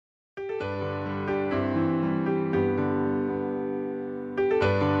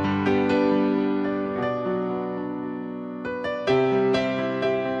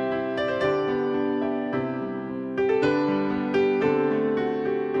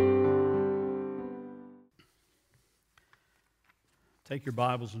Take your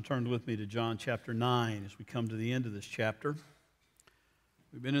Bibles and turn with me to John chapter 9 as we come to the end of this chapter.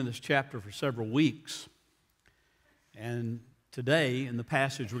 We've been in this chapter for several weeks. And today, in the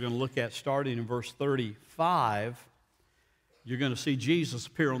passage we're going to look at, starting in verse 35, you're going to see Jesus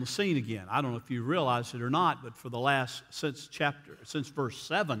appear on the scene again. I don't know if you realize it or not, but for the last, since verse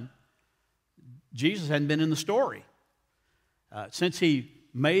 7, Jesus hadn't been in the story. Since he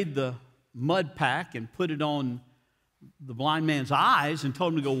made the mud pack and put it on the blind man's eyes and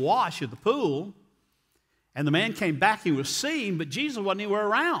told him to go wash at the pool, and the man came back, he was seeing, but Jesus wasn't anywhere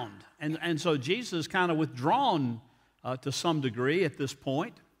around. And so Jesus is kind of withdrawn to some degree at this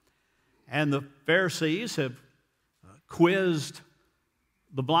point. And the Pharisees have quizzed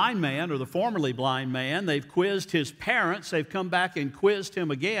the blind man, or the formerly blind man. They've quizzed his parents. They've come back and quizzed him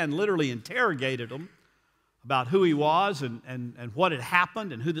again, literally interrogated him about who he was and what had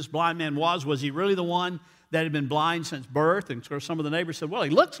happened and who this blind man was. Was he really the one that had been blind since birth? And some of the neighbors said, well, he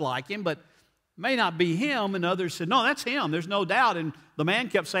looks like him, but may not be him. And others said, no, that's him. There's no doubt. And the man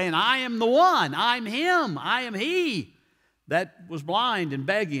kept saying, I am the one. I'm him. I am he that was blind and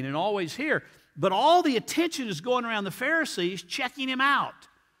begging and always here. But all the attention is going around the Pharisees, checking him out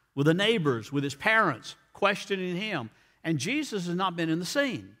with the neighbors, with his parents, questioning him. And Jesus has not been in the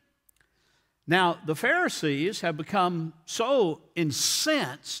scene. Now, the Pharisees have become so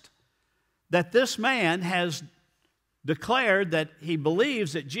incensed that this man has declared that he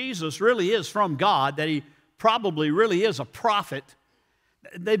believes that Jesus really is from God, that he probably really is a prophet.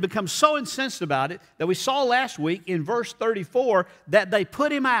 They become so incensed about it that we saw last week in verse 34 that they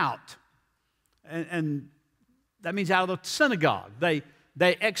put him out. And that means out of the synagogue. They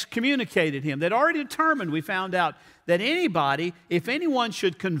excommunicated him. They'd already determined, we found out, that anybody, if anyone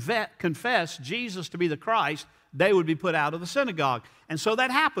should confess Jesus to be the Christ, they would be put out of the synagogue. And so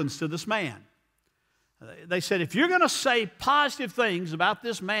that happens to this man. They said, if you're going to say positive things about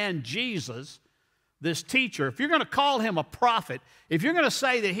this man Jesus, this teacher, if you're going to call him a prophet, if you're going to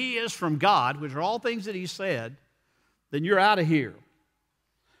say that he is from God, which are all things that he said, then you're out of here.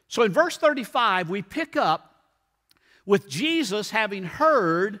 So in verse 35, we pick up with Jesus having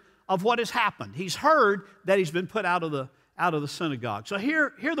heard of what has happened. He's heard that he's been put out of the synagogue. So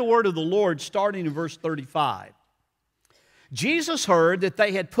hear the word of the Lord starting in verse 35. Jesus heard that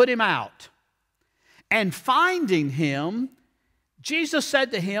they had put him out, and finding him, Jesus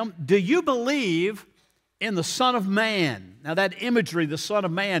said to him, do you believe in the Son of Man? Now that imagery, the Son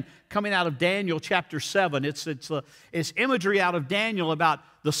of Man, coming out of Daniel chapter 7, it's imagery out of Daniel about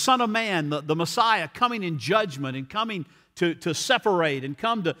the Son of Man, the Messiah, coming in judgment and coming to separate and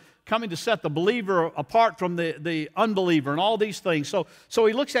coming to set the believer apart from the unbeliever and all these things. So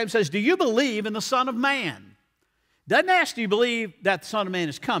he looks at him and says, do you believe in the Son of Man? Doesn't ask, do you believe that the Son of Man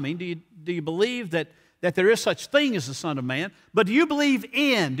is coming? Do you believe that there is such thing as the Son of Man? But do you believe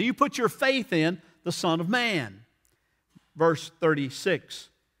in, do you put your faith in the Son of Man? Verse 36,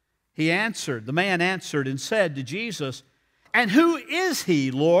 the man answered and said to Jesus, and who is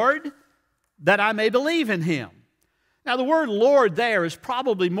he, Lord, that I may believe in him? Now the word Lord there is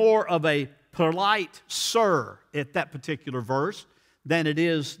probably more of a polite sir at that particular verse than it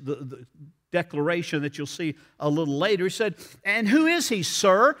is the declaration that you'll see a little later. He said, and who is he,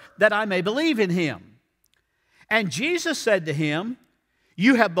 sir, that I may believe in him? And Jesus said to him,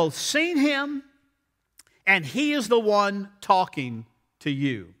 you have both seen him, and he is the one talking to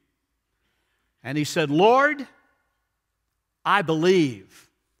you. And he said, Lord, I believe.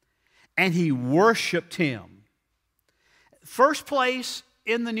 And he worshiped him. First place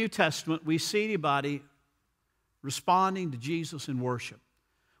in the New Testament we see anybody responding to Jesus in worship.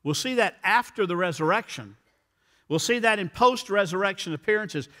 We'll see that after the resurrection. We'll see that in post-resurrection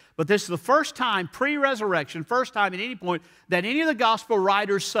appearances. But this is the first time, pre-resurrection, first time at any point that any of the gospel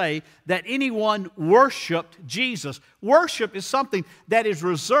writers say that anyone worshiped Jesus. Worship is something that is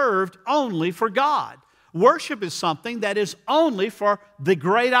reserved only for God. Worship is something that is only for the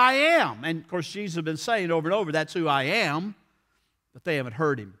great I am. And of course, Jesus has been saying over and over, that's who I am. But they haven't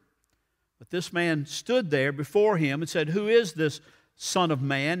heard him. But this man stood there before him and said, who is this Son of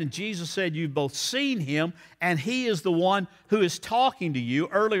Man? And Jesus said, you've both seen him, and he is the one who is talking to you.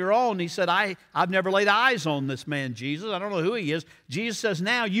 Earlier on, he said, I've never laid eyes on this man, Jesus. I don't know who he is. Jesus says,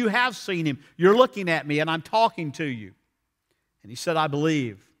 now you have seen him. You're looking at me, and I'm talking to you. And he said, I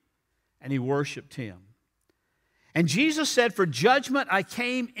believe. And he worshiped him. And Jesus said, for judgment I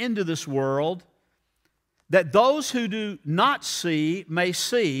came into this world, that those who do not see may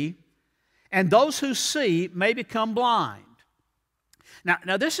see, and those who see may become blind.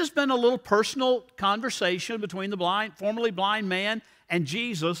 Now this has been a little personal conversation between the formerly blind man and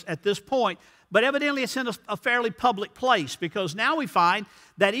Jesus at this point. but evidently it's in a fairly public place, because now we find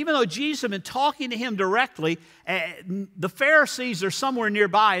that even though Jesus had been talking to him directly, the Pharisees are somewhere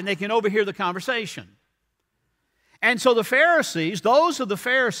nearby and they can overhear the conversation. And so the Pharisees, those of the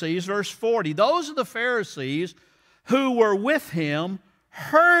Pharisees, verse 40, those of the Pharisees who were with him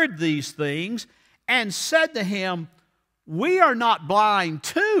heard these things and said to him, "We are not blind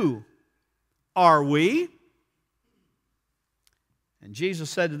too, are we?" And Jesus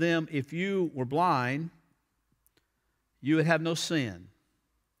said to them, "If you were blind, you would have no sin.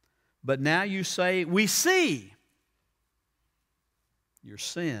 But now you say, 'We see.' Your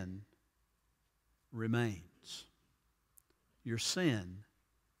sin remains." Your sin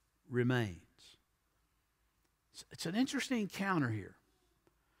remains. It's an interesting encounter here.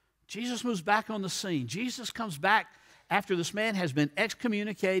 Jesus moves back on the scene. Jesus comes back after this man has been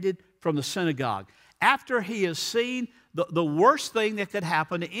excommunicated from the synagogue. After he has seen the worst thing that could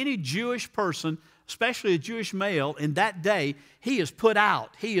happen to any Jewish person, especially a Jewish male in that day, he is put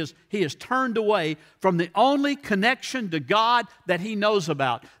out. He is turned away from the only connection to God that he knows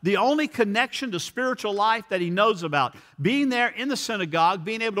about, the only connection to spiritual life that he knows about, being there in the synagogue,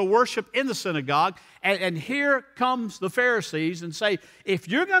 being able to worship in the synagogue. And here comes the Pharisees and say, if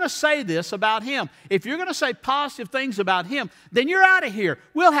you're going to say this about him, if you're going to say positive things about him, then you're out of here.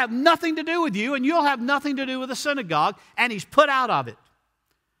 We'll have nothing to do with you, and you'll have nothing to do with the synagogue. And he's put out of it.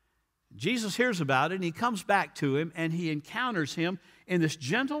 Jesus hears about it, and he comes back to him, and he encounters him in this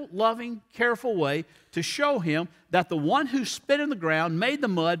gentle, loving, careful way to show him that the one who spit in the ground, made the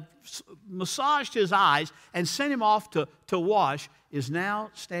mud, massaged his eyes, and sent him off to wash is now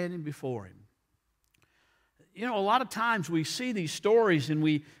standing before him. You know, a lot of times we see these stories and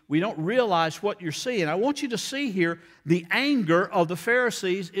we don't realize what you're seeing. I want you to see here the anger of the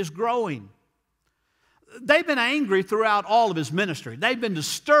Pharisees is growing. They've been angry throughout all of his ministry. They've been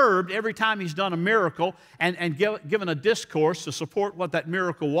disturbed every time he's done a miracle and given a discourse to support what that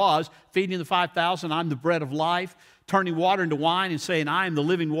miracle was, feeding the 5,000, "I'm the bread of life," turning water into wine and saying, "I am the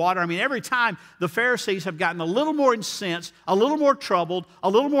living water." I mean, every time the Pharisees have gotten a little more incensed, a little more troubled, a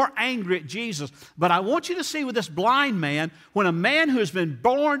little more angry at Jesus. But I want you to see with this blind man, when a man who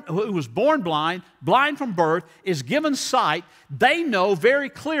was born blind, blind from birth, is given sight, they know very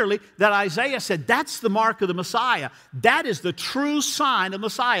clearly that Isaiah said that's the mark of the Messiah. That is the true sign of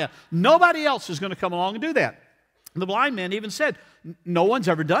Messiah. Nobody else is going to come along and do that. The blind man even said, no one's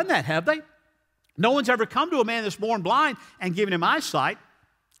ever done that, have they? No one's ever come to a man that's born blind and given him eyesight.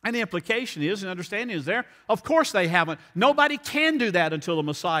 And the implication is, and understanding is there, of course they haven't. Nobody can do that until the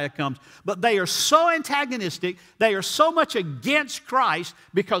Messiah comes. But they are so antagonistic, they are so much against Christ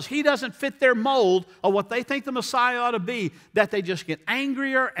because he doesn't fit their mold of what they think the Messiah ought to be, that they just get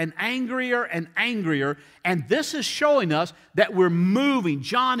angrier and angrier and angrier. And this is showing us that we're moving.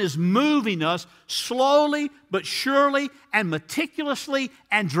 John is moving us slowly but surely and meticulously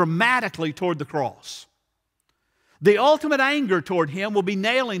and dramatically toward the cross. The ultimate anger toward him will be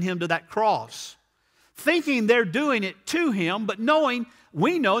nailing him to that cross, thinking they're doing it to him, but knowing,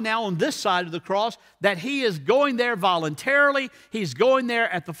 we know now on this side of the cross, that he is going there voluntarily. He's going there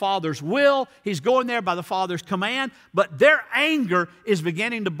at the Father's will. He's going there by the Father's command. But their anger is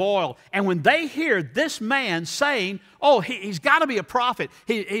beginning to boil. And when they hear this man saying, oh, he's got to be a prophet,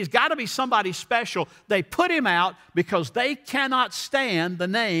 he's got to be somebody special, they put him out because they cannot stand the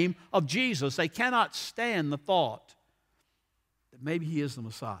name of Jesus. They cannot stand the thought that maybe he is the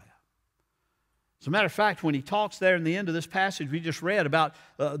Messiah. As a matter of fact, when he talks there in the end of this passage we just read about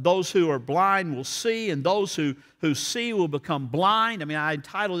those who are blind will see, and those who see will become blind. I mean, I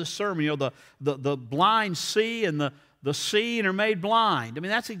entitled this sermon, you know, the blind see and the seeing are made blind. I mean,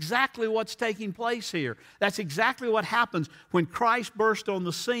 that's exactly what's taking place here. That's exactly what happens when Christ burst on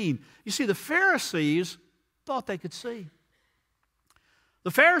the scene. You see, the Pharisees thought they could see. The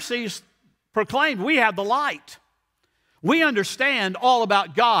Pharisees proclaimed, we have the light. We understand all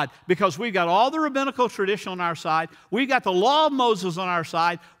about God because we've got all the rabbinical tradition on our side. We've got the law of Moses on our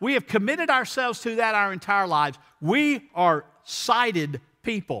side. We have committed ourselves to that our entire lives. We are sighted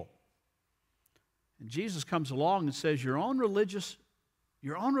people. And Jesus comes along and says, your own religiosity,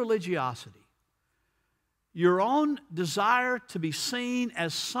 your own desire to be seen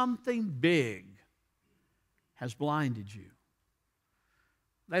as something big has blinded you.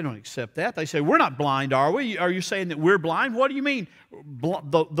 They don't accept that. They say, we're not blind, are we? Are you saying that we're blind? What do you mean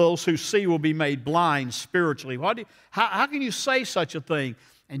those who see will be made blind spiritually? How can you say such a thing?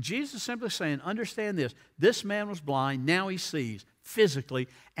 And Jesus is simply saying, understand this. This man was blind, now he sees physically,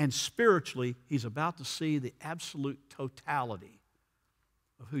 and spiritually he's about to see the absolute totality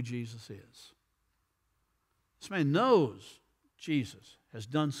of who Jesus is. This man knows Jesus has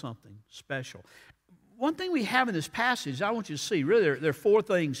done something special. One thing we have in this passage, I want you to see, really there are four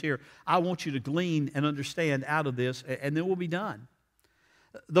things here I want you to glean and understand out of this, and then we'll be done.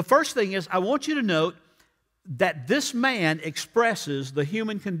 The first thing is, I want you to note that this man expresses the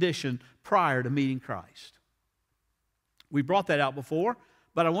human condition prior to meeting Christ. We brought that out before,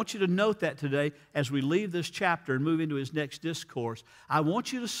 but I want you to note that today as we leave this chapter and move into his next discourse. I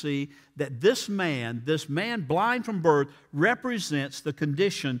want you to see that this man blind from birth, represents the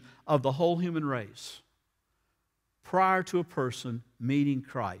condition of the whole human race prior to a person meeting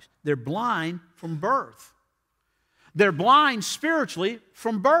Christ. They're blind from birth. They're blind spiritually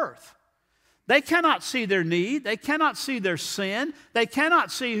from birth. They cannot see their need. They cannot see their sin. They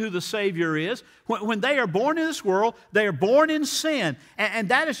cannot see who the Savior is. When they are born in this world, they are born in sin. And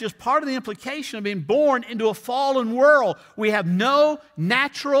that is just part of the implication of being born into a fallen world. We have no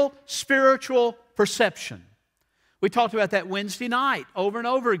natural spiritual perception. We talked about that Wednesday night over and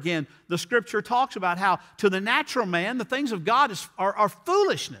over again. The Scripture talks about how to the natural man, the things of God are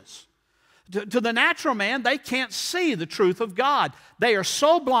foolishness. To the natural man, they can't see the truth of God. They are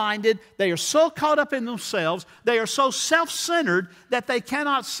so blinded, they are so caught up in themselves, they are so self-centered that they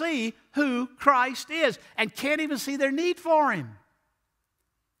cannot see who Christ is and can't even see their need for Him.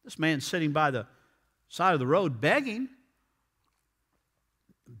 This man sitting by the side of the road begging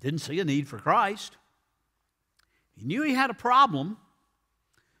didn't see a need for Christ. He knew he had a problem,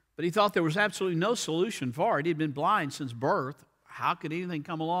 but he thought there was absolutely no solution for it. He'd been blind since birth. How could anything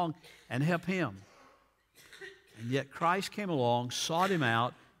come along and help him? And yet Christ came along, sought him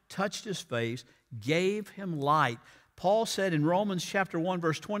out, touched his face, gave him light. Paul said in Romans chapter 1,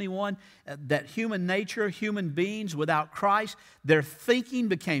 verse 21, that human nature, human beings without Christ, their thinking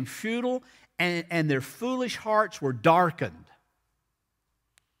became futile and their foolish hearts were darkened.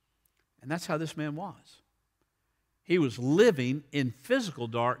 And that's how this man was. He was living in physical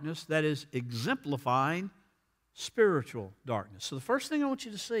darkness that is exemplifying spiritual darkness. So the first thing I want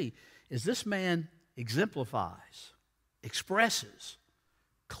you to see is this man exemplifies, expresses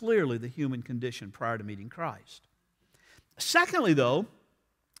clearly the human condition prior to meeting Christ. Secondly, though,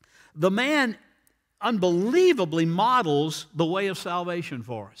 the man unbelievably models the way of salvation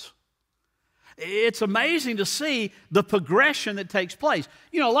for us. It's amazing to see the progression that takes place.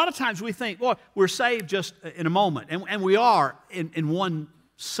 You know, a lot of times we think, well, we're saved just in a moment, and we are in one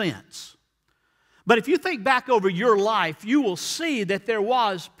sense. But if you think back over your life, you will see that there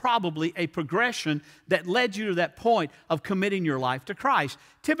was probably a progression that led you to that point of committing your life to Christ.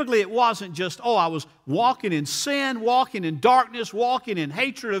 Typically, it wasn't just, I was walking in sin, walking in darkness, walking in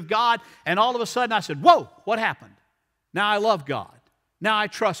hatred of God, and all of a sudden I said, whoa, what happened? Now I love God. Now I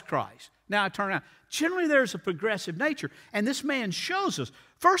trust Christ. Now I turn around. Generally, there's a progressive nature, and this man shows us.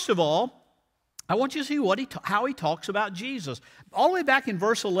 First of all, I want you to see how he talks about Jesus. All the way back in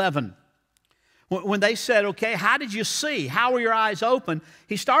verse 11, when they said, okay, how did you see? How were your eyes open?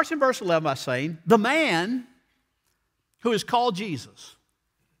 He starts in verse 11 by saying, the man who is called Jesus.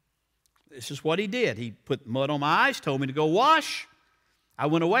 This is what he did. He put mud on my eyes, told me to go wash. I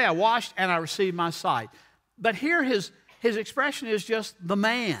went away, I washed, and I received my sight. But here his expression is just the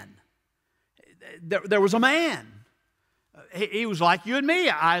man. There was a man. He was like you and me,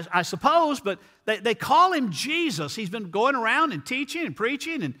 I suppose, but they call him Jesus. He's been going around and teaching and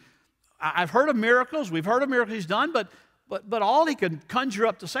preaching, and I've heard of miracles. We've heard of miracles he's done, but all he could conjure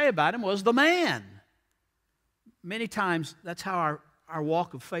up to say about him was the man. Many times, that's how our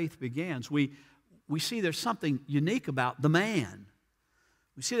walk of faith begins. We see there's something unique about the man.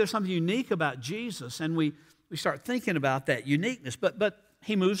 We see there's something unique about Jesus, and we start thinking about that uniqueness. But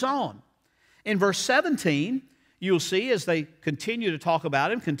he moves on. In verse 17, you'll see as they continue to talk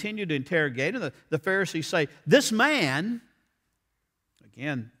about him, continue to interrogate him, the Pharisees say, this man,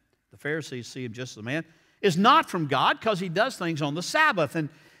 again, the Pharisees see him just as a man, is not from God because he does things on the Sabbath. And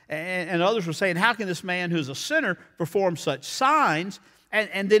others were saying, how can this man who's a sinner perform such signs?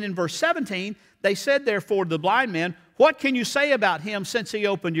 And then in verse 17, they said, therefore, to the blind man, what can you say about him since he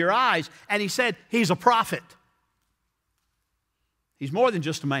opened your eyes? And he said, he's a prophet. He's more than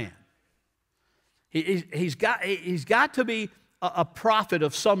just a man. He's got to be a prophet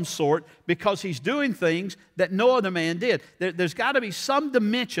of some sort because he's doing things that no other man did. There's got to be some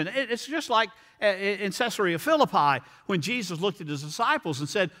dimension. It's just like in Caesarea Philippi when Jesus looked at his disciples and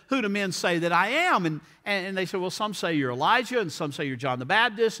said, who do men say that I am? And they said, well, some say you're Elijah, and some say you're John the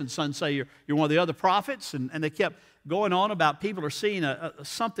Baptist, and some say you're one of the other prophets. And they kept going on about people are seeing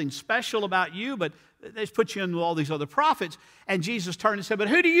something special about you, but they just put you in with all these other prophets. And Jesus turned and said, but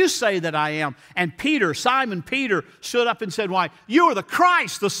who do you say that I am? And Peter, Simon Peter, stood up and said, why, you are the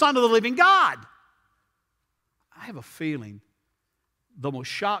Christ, the Son of the living God. I have a feeling the most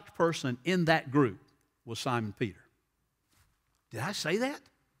shocked person in that group was Simon Peter. Did I say that?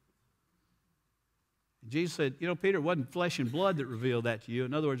 And Jesus said, you know, Peter, it wasn't flesh and blood that revealed that to you.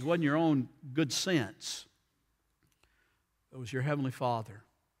 In other words, it wasn't your own good sense. It was your Heavenly Father.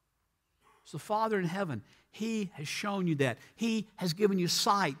 It's the Father in heaven. He has shown you that. He has given you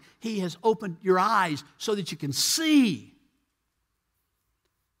sight. He has opened your eyes so that you can see.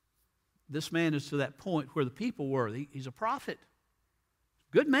 This man is to that point where the people were. He's a prophet.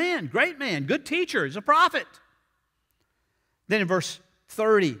 Good man, great man, good teacher. He's a prophet. Then in verse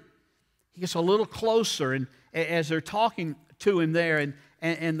 30, he gets a little closer, and as they're talking to him there,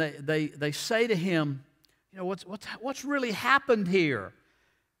 and they say to him, you know, what's really happened here?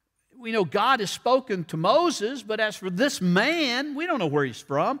 We know God has spoken to Moses, but as for this man, we don't know where he's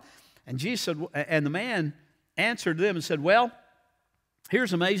from. And Jesus said, and the man answered them and said, well,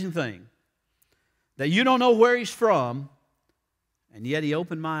 here's an amazing thing, that you don't know where he's from, and yet he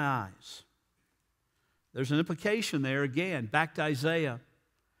opened my eyes. There's an implication there, again, back to Isaiah,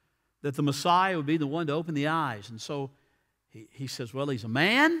 that the Messiah would be the one to open the eyes. And so he says, well, he's a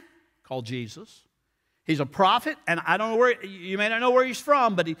man called Jesus. He's a prophet, and I don't know where, you may not know where he's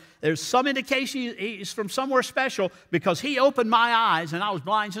from, but there's some indication he's from somewhere special because he opened my eyes and I was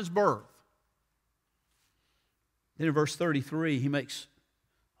blind since birth. Then in verse 33, he makes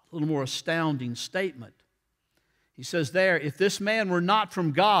a little more astounding statement. He says there, if this man were not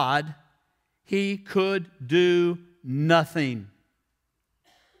from God, he could do nothing.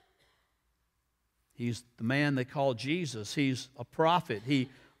 He's the man they call Jesus. He's a prophet. He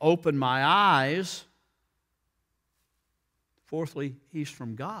opened my eyes. Fourthly, he's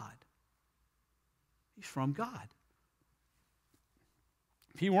from God. He's from God.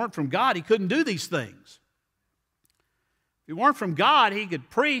 If he weren't from God, he couldn't do these things. If he weren't from God, he could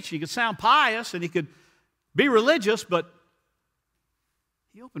preach, he could sound pious, and he could be religious, but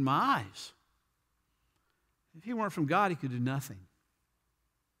he opened my eyes. If he weren't from God, he could do nothing.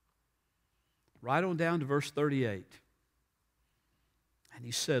 Right on down to verse 38. And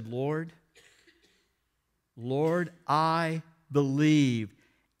he said, Lord, I believe.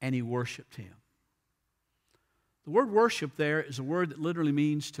 And he worshiped him. The word worship there is a word that literally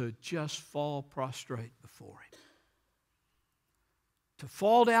means to just fall prostrate before him. To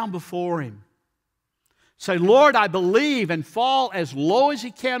fall down before him. Say, Lord, I believe, and fall as low as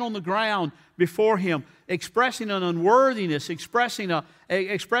he can on the ground before him, expressing an unworthiness, expressing an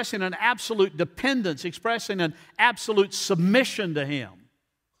absolute dependence, expressing an absolute submission to him.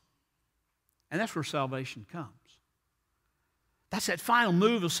 And that's where salvation comes. That's that final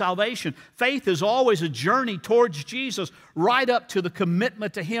move of salvation. Faith is always a journey towards Jesus, right up to the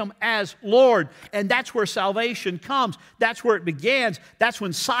commitment to him as Lord. And that's where salvation comes. That's where it begins. That's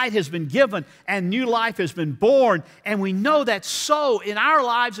when sight has been given and new life has been born. And we know that's so in our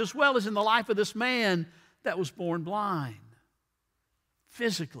lives as well as in the life of this man that was born blind.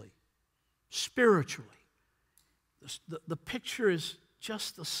 Physically, spiritually. The picture is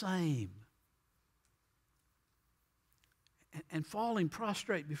just the same. And falling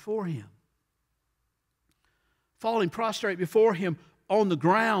prostrate before him. Falling prostrate before him on the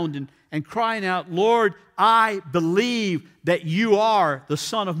ground and crying out, Lord, I believe that you are the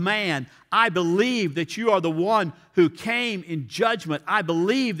Son of Man. I believe that you are the one who came in judgment. I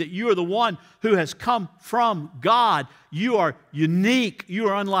believe that you are the one who has come from God. You are unique. You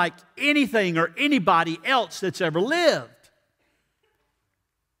are unlike anything or anybody else that's ever lived.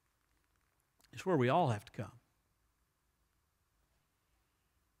 It's where we all have to come.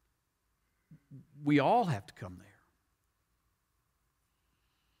 We all have to come there.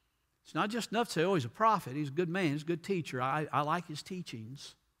 It's not just enough to say, oh, he's a prophet, he's a good man, he's a good teacher, I like his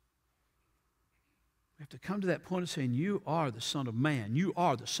teachings. We have to come to that point of saying, you are the Son of Man, you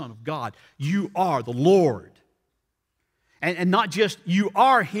are the Son of God, you are the Lord. And not just you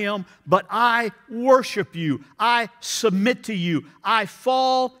are him, but I worship you, I submit to you, I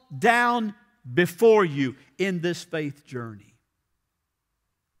fall down before you in this faith journey.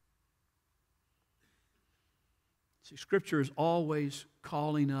 See, Scripture is always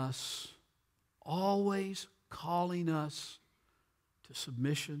calling us to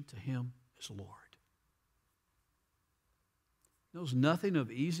submission to him as Lord. It knows nothing of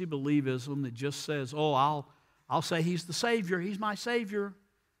easy believism that just says, oh, I'll say he's the Savior, he's my Savior.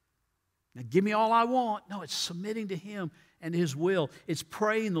 Now give me all I want. No, it's submitting to him and his will. It's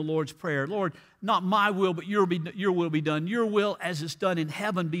praying the Lord's Prayer. Lord, not my will, but your will be done. Your will as it's done in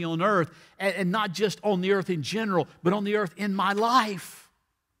heaven be on earth. And not just on the earth in general, but on the earth in my life.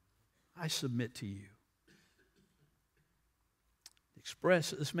 I submit to you.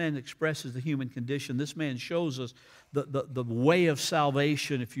 This man expresses the human condition. This man shows us the way of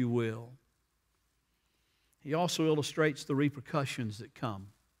salvation, if you will. He also illustrates the repercussions that come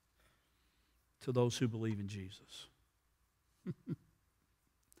to those who believe in Jesus.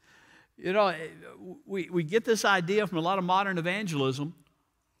 You know, we get this idea from a lot of modern evangelism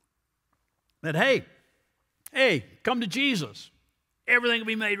that, hey, come to Jesus. Everything will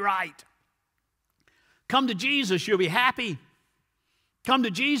be made right. Come to Jesus, you'll be happy. Come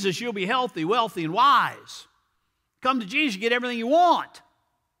to Jesus, you'll be healthy, wealthy, and wise. Come to Jesus, you get everything you want.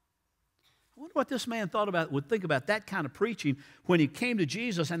 I wonder what this man would think about that kind of preaching when he came to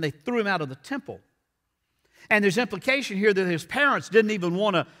Jesus and they threw him out of the temple. And there's implication here that his parents didn't even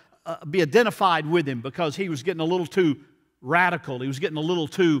want to be identified with him because he was getting a little too radical. He was getting a little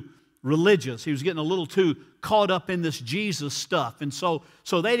too religious. He was getting a little too caught up in this Jesus stuff. And so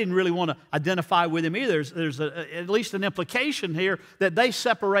they didn't really want to identify with him either. There's at least an implication here that they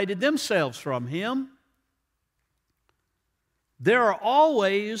separated themselves from him. There are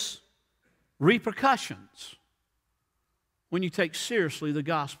always repercussions when you take seriously the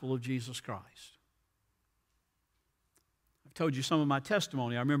gospel of Jesus Christ. I've told you some of my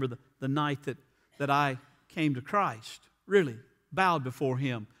testimony. I remember the night that I came to Christ, really bowed before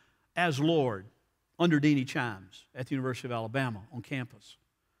Him as Lord under Deanie Chimes at the University of Alabama on campus.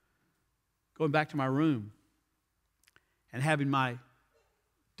 Going back to my room and having my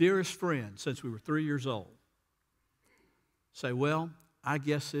dearest friend since we were 3 years old say, well, I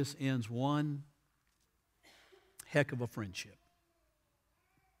guess this ends one heck of a friendship.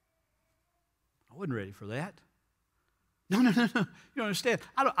 I wasn't ready for that. No. You don't understand.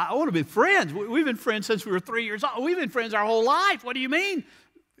 I want to be friends. We've been friends since we were 3 years old. We've been friends our whole life. What do you mean?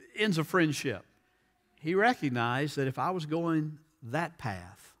 Ends a friendship. He recognized that if I was going that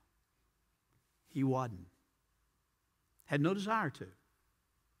path, he wasn't. Had no desire to.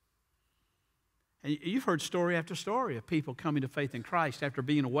 And you've heard story after story of people coming to faith in Christ after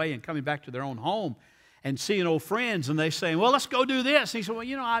being away and coming back to their own home and seeing old friends, and they saying, well, let's go do this. And he said, well,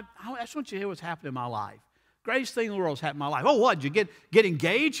 I just want you to hear what's happened in my life. Greatest thing in the world has happened in my life. Oh, what? Did you get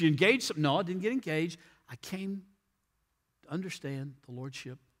engaged? You engaged? No, I didn't get engaged. I came to understand the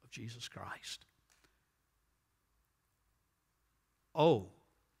Lordship of Jesus Christ. Oh.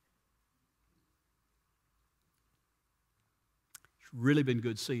 It's really been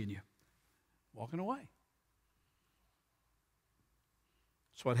good seeing you. Walking away.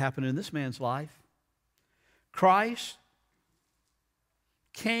 That's what happened in this man's life. Christ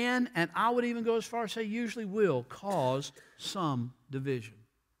can, and I would even go as far as say usually will, cause some division.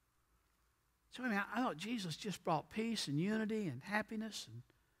 So I thought Jesus just brought peace and unity and happiness. And,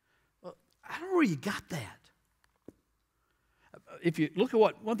 well, I don't know where you got that. If you look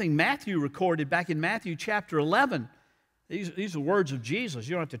at one thing Matthew recorded back in Matthew chapter 11, these are words of Jesus.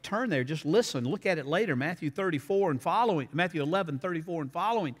 You don't have to turn there. Just listen. Look at it later. Matthew 34 and following. Matthew 11, 34 and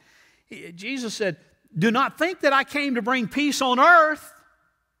following. Jesus said, do not think that I came to bring peace on earth.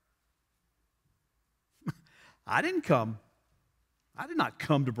 I did not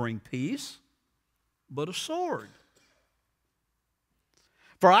come to bring peace, but a sword.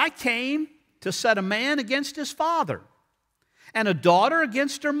 For I came to set a man against his father, and a daughter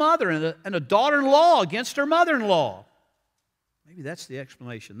against her mother, and a daughter-in-law against her mother-in-law. Maybe that's the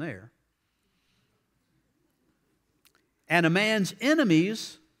explanation there. And a man's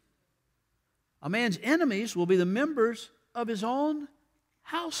enemies will be the members of his own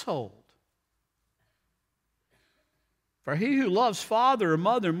household. For he who loves father or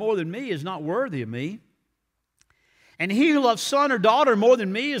mother more than me is not worthy of me. And he who loves son or daughter more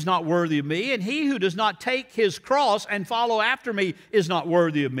than me is not worthy of me. And he who does not take his cross and follow after me is not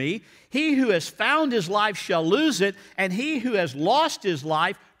worthy of me. He who has found his life shall lose it, and he who has lost his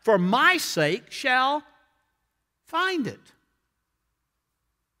life for my sake shall find it.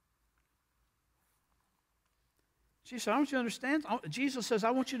 Jesus, I want you to understand. Jesus says, I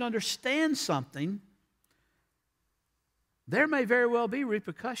want you to understand something. There may very well be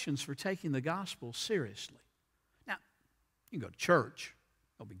repercussions for taking the gospel seriously. Now, you can go to church,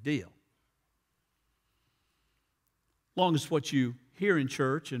 no big deal. As long as what you hear in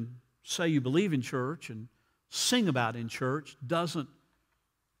church and say you believe in church and sing about in church doesn't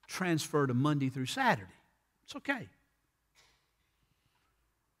transfer to Monday through Saturday. It's okay.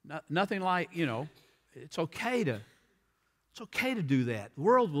 Nothing like, it's okay to do that. The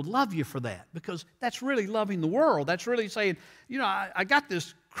world will love you for that because that's really loving the world. That's really saying, I got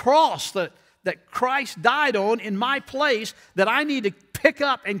this cross that Christ died on in my place that I need to pick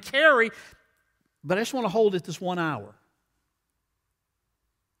up and carry, but I just want to hold it this 1 hour.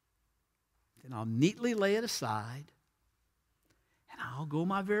 Then I'll neatly lay it aside, and I'll go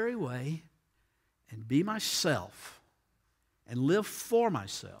my very way and be myself and live for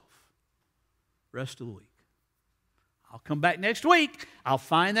myself the rest of the week. I'll come back next week. I'll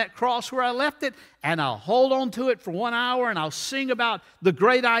find that cross where I left it, and I'll hold on to it for 1 hour, and I'll sing about the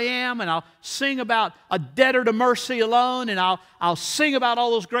great I am, and I'll sing about a debtor to mercy alone, and I'll sing about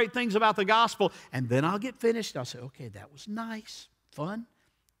all those great things about the gospel, and then I'll get finished. I'll say, okay, that was nice, fun,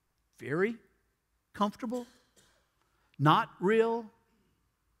 very comfortable, not real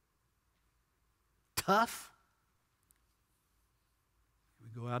tough.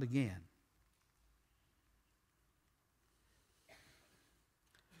 We go out again.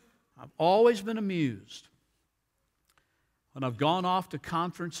 I've always been amused when I've gone off to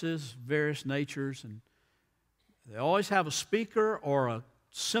conferences, various natures, and they always have a speaker or a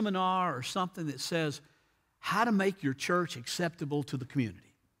seminar or something that says how to make your church acceptable to the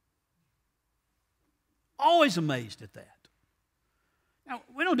community. Always amazed at that. Now,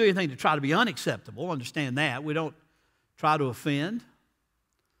 we don't do anything to try to be unacceptable, understand that. We don't try to offend.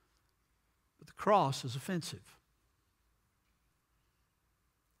 But the cross is offensive.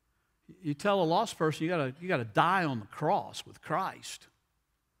 You tell a lost person you got to die on the cross with Christ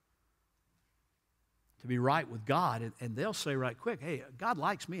to be right with God, and they'll say right quick, hey, God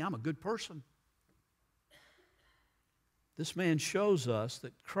likes me, I'm a good person. This man shows us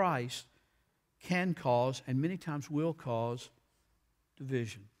that Christ can cause, and many times will cause,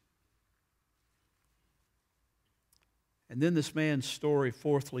 division. And then this man's story,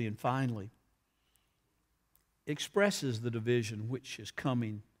 fourthly and finally, expresses the division which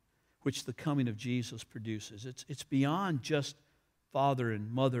the coming of Jesus produces. It's beyond just father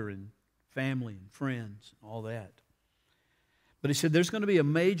and mother and family and friends and all that. But he said there's going to be a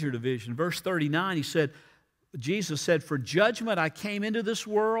major division. Verse 39, Jesus said, "For judgment I came into this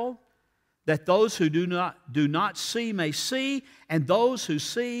world, that those who do not see may see, and those who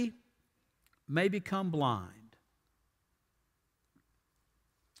see may become blind."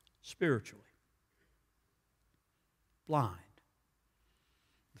 Spiritually. Blind.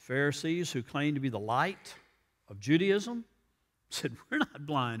 Pharisees who claimed to be the light of Judaism said, we're not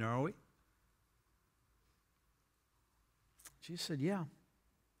blind, are we? Jesus said, yeah.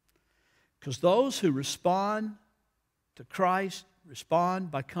 Because those who respond to Christ respond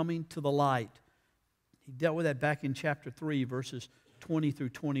by coming to the light. He dealt with that back in chapter 3, verses 20 through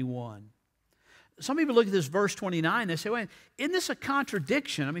 21. Some people look at this verse 29, they say, wait, isn't this a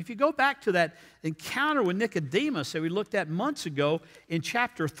contradiction? I mean, if you go back to that encounter with Nicodemus that we looked at months ago in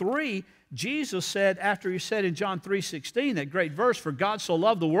chapter 3, Jesus said, after he said in John 3:16, that great verse, "For God so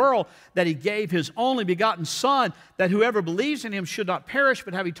loved the world that He gave His only begotten Son, that whoever believes in Him should not perish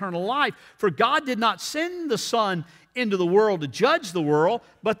but have eternal life. For God did not send the Son into the world to judge the world,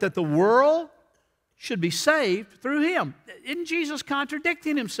 but that the world should be saved through Him." Isn't Jesus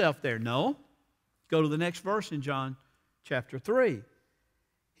contradicting Himself there? No. Go to the next verse in John chapter 3.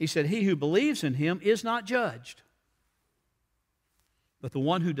 He said, "He who believes in Him is not judged. But the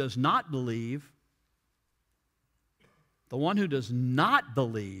one who does not believe,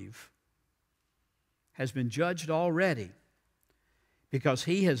 has been judged already, because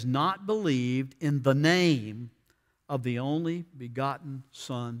he has not believed in the name of the only begotten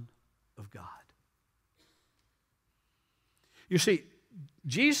Son of God." You see,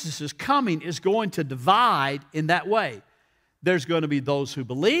 Jesus' coming is going to divide in that way. There's going to be those who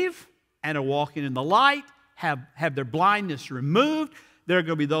believe and are walking in the light, have their blindness removed. There are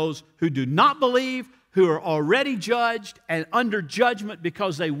going to be those who do not believe, who are already judged and under judgment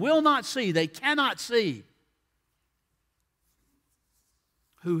because they will not see, they cannot see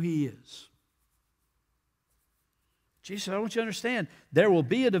who He is. Jesus said, I want you to understand, there will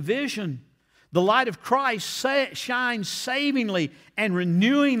be a division. The light of Christ shines savingly and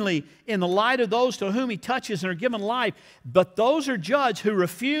renewingly in the light of those to whom He touches and are given life. But those are judged who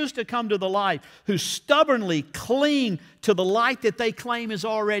refuse to come to the light, who stubbornly cling to the light that they claim is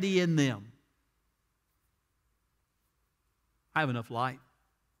already in them. I have enough light.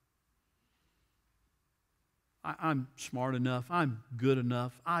 I'm smart enough. I'm good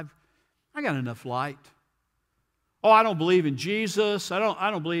enough. I got enough light. Oh, I don't believe in Jesus. I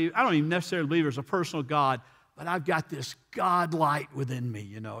don't even necessarily believe there's a personal God, but I've got this God light within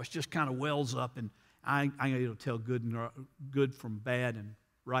me, It's just kind of wells up, and I'm able to tell good from bad and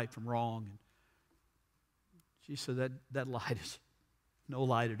right from wrong. And she said that light is no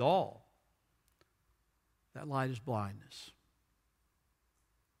light at all. That light is blindness.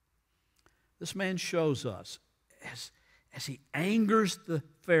 This man shows us, as he angers the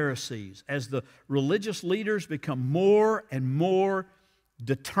Pharisees, as the religious leaders become more and more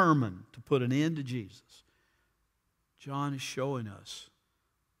determined to put an end to Jesus, John is showing us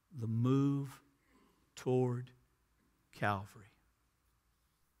the move toward Calvary.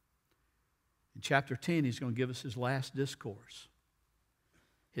 In chapter 10, he's going to give us his last discourse,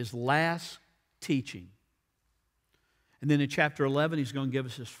 his last teaching. And then in chapter 11, he's going to give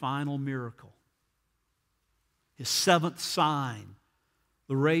us his final miracle, his seventh sign,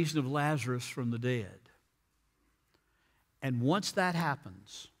 the raising of Lazarus from the dead. And once that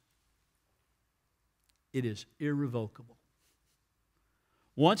happens, it is irrevocable.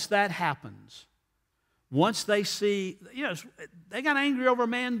 Once that happens, once they see, they got angry over a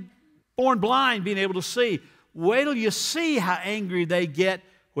man born blind being able to see. Wait till you see how angry they get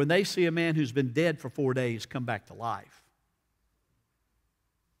when they see a man who's been dead for 4 days come back to life.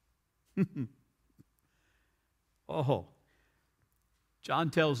 Oh, John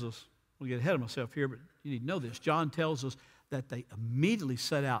tells us, we'll get ahead of myself here, but you need to know this. John tells us that they immediately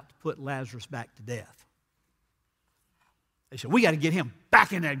set out to put Lazarus back to death. They said, we got to get him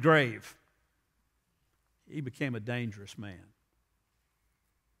back in that grave. He became a dangerous man.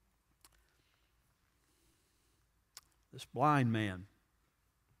 This blind man,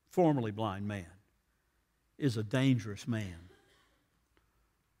 formerly blind man, is a dangerous man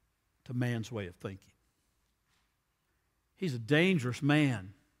to man's way of thinking. He's a dangerous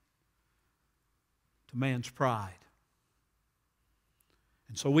man to man's pride.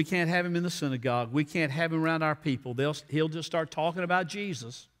 And so we can't have him in the synagogue. We can't have him around our people. He'll just start talking about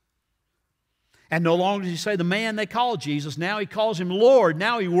Jesus. And no longer does he say the man they call Jesus. Now he calls him Lord.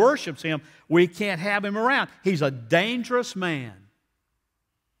 Now he worships him. We can't have him around. He's a dangerous man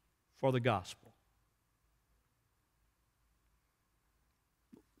for the gospel.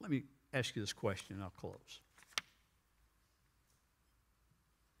 Let me ask you this question and I'll close.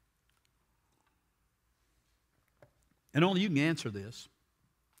 And only you can answer this.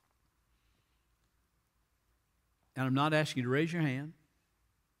 And I'm not asking you to raise your hand.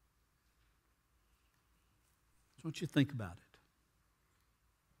 I just want you to think about it.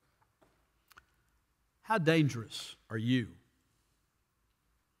 How dangerous are you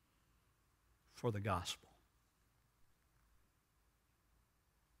for the gospel?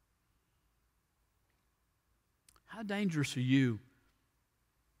 How dangerous are you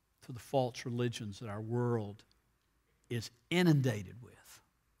to the false religions that our world is inundated with?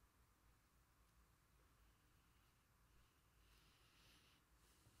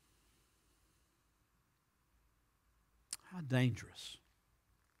 How dangerous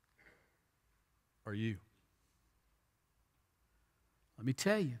are you? Let me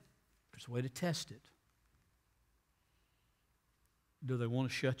tell you, there's a way to test it. Do they want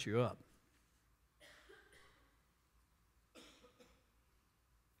to shut you up?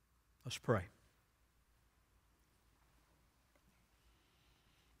 Let's pray.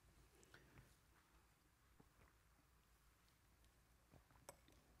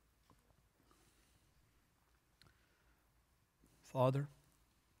 Father,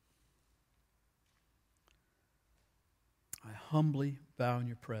 I humbly bow in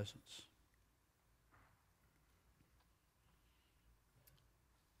your presence.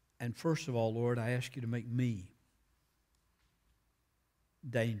 And first of all, Lord, I ask you to make me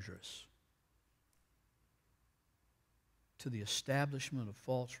dangerous to the establishment of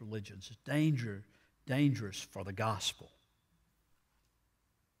false religions. It's dangerous for the gospel.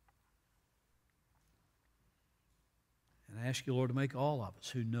 And I ask you, Lord, to make all of us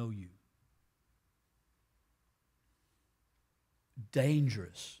who know you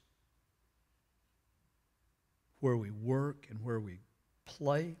dangerous where we work and where we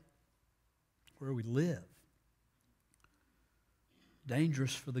play, where we live.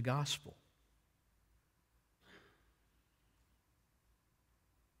 Dangerous for the gospel.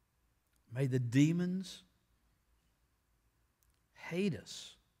 May the demons hate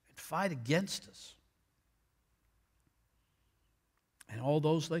us and fight against us and all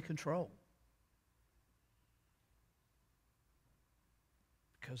those they control,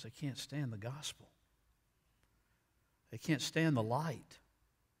 because they can't stand the gospel. They can't stand the light.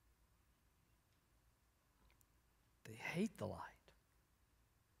 They hate the light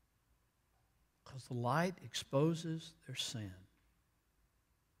because the light exposes their sin.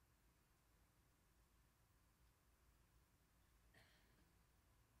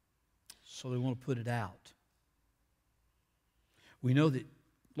 So they want to put it out. We know that,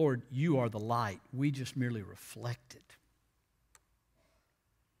 Lord, you are the light. We just merely reflect it.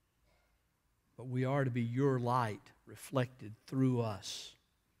 But we are to be your light reflected through us.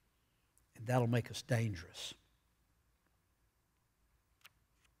 And that'll make us dangerous.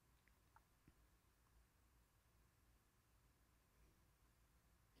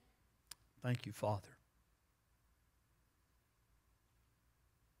 Thank you, Father.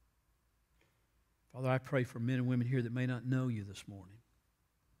 Father, I pray for men and women here that may not know you this morning.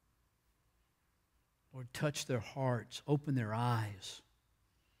 Lord, touch their hearts, open their eyes,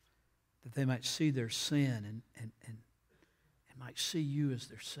 that they might see their sin and might see you as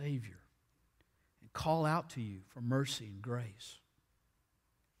their Savior and call out to you for mercy and grace.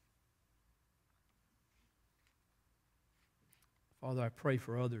 Father, I pray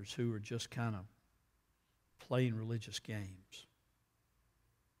for others who are just kind of playing religious games.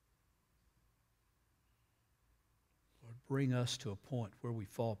 Lord, bring us to a point where we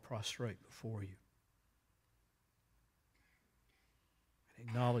fall prostrate before you and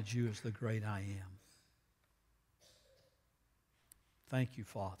acknowledge you as the great I am. Thank you,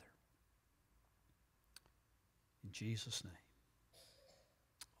 Father. In Jesus' name.